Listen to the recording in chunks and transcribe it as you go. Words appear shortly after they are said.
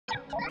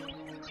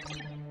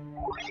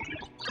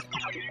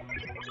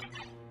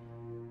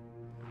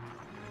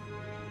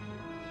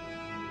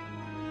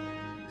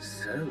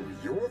So,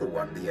 you're the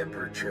one the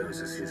Emperor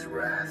chose as his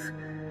wrath.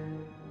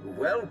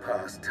 Well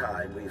past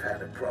time we've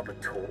had a proper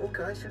talk,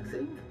 I should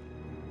think.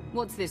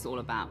 What's this all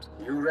about?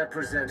 You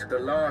represent the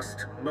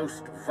last,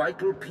 most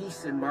vital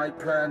piece in my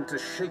plan to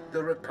shake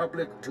the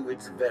Republic to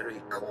its very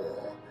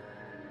core.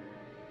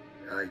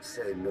 I'd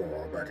say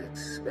more, but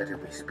it's better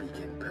we speak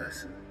in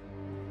person.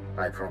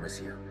 I promise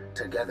you,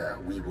 together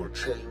we will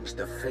change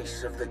the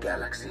face of the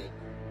galaxy.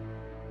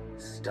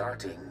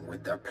 Starting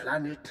with the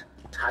planet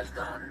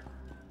Tython.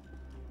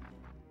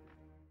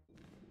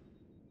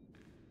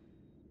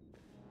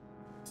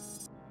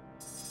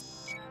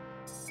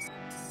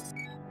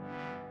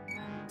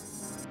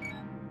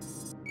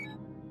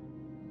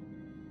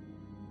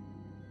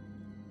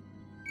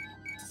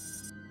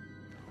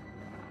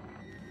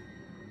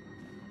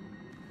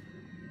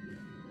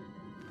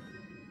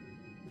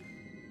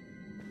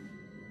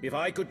 If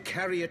I could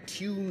carry a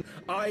tune,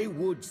 I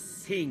would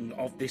sing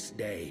of this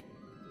day.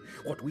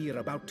 What we are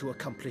about to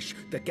accomplish,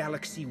 the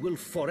galaxy will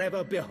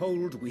forever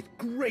behold with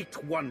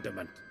great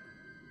wonderment.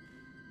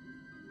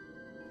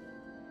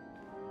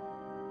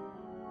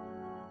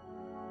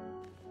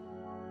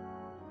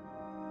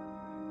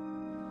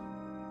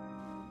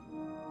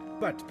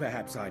 But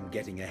perhaps I'm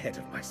getting ahead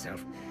of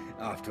myself.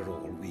 After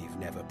all, we've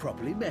never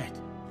properly met.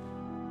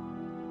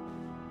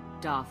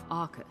 Darth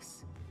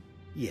Arkous.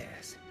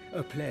 Yes,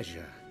 a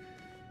pleasure.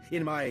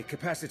 In my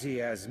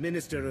capacity as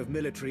Minister of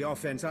Military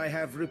Offense, I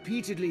have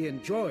repeatedly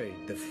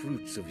enjoyed the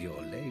fruits of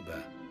your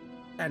labor.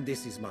 And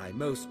this is my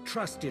most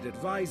trusted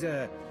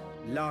advisor,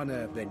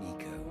 Lana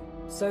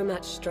Beniko. So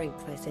much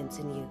strength I sense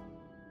in you.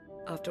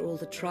 After all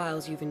the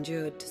trials you've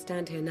endured, to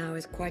stand here now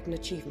is quite an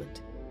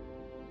achievement.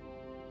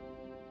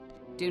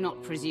 Do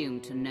not presume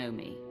to know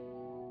me,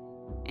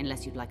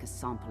 unless you'd like a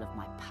sample of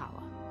my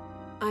power.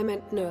 I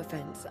meant no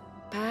offense.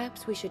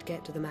 Perhaps we should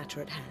get to the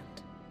matter at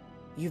hand.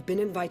 You've been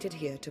invited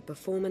here to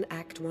perform an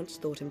act once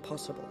thought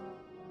impossible.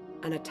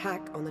 An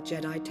attack on the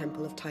Jedi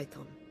Temple of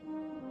Tython.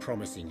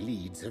 Promising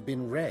leads have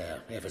been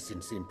rare ever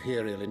since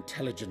Imperial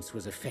intelligence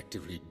was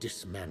effectively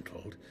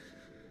dismantled.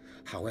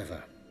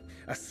 However,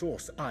 a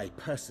source I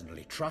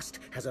personally trust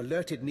has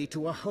alerted me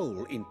to a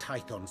hole in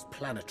Tython's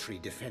planetary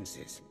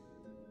defenses.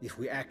 If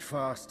we act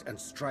fast and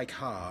strike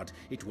hard,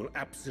 it will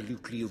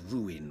absolutely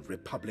ruin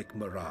Republic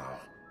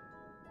morale.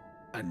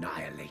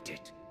 Annihilate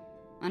it.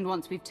 And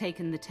once we've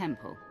taken the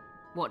temple,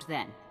 what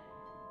then?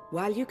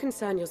 While you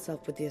concern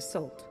yourself with the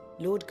assault,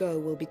 Lord Go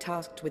will be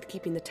tasked with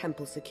keeping the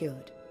temple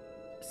secured.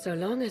 So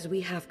long as we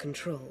have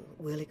control,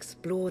 we'll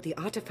explore the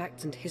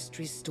artifacts and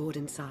histories stored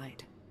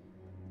inside.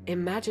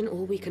 Imagine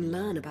all we can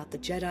learn about the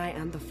Jedi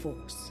and the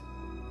Force.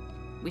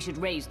 We should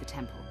raise the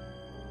temple.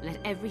 Let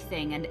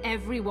everything and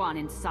everyone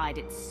inside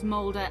it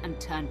smolder and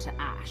turn to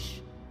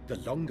ash.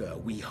 The longer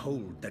we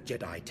hold the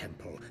Jedi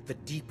Temple, the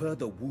deeper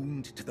the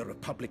wound to the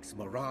Republic's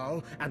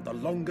morale, and the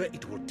longer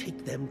it will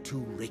take them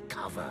to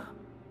recover.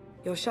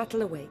 Your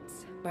shuttle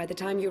awaits. By the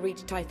time you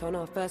reach Tython,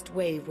 our first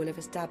wave will have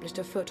established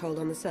a foothold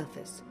on the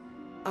surface.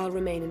 I'll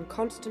remain in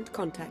constant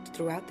contact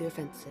throughout the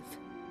offensive.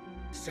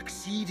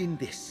 Succeed in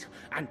this,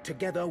 and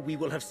together we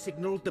will have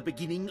signaled the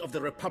beginning of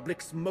the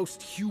Republic's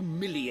most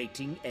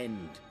humiliating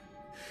end.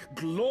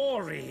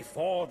 Glory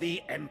for the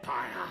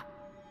Empire!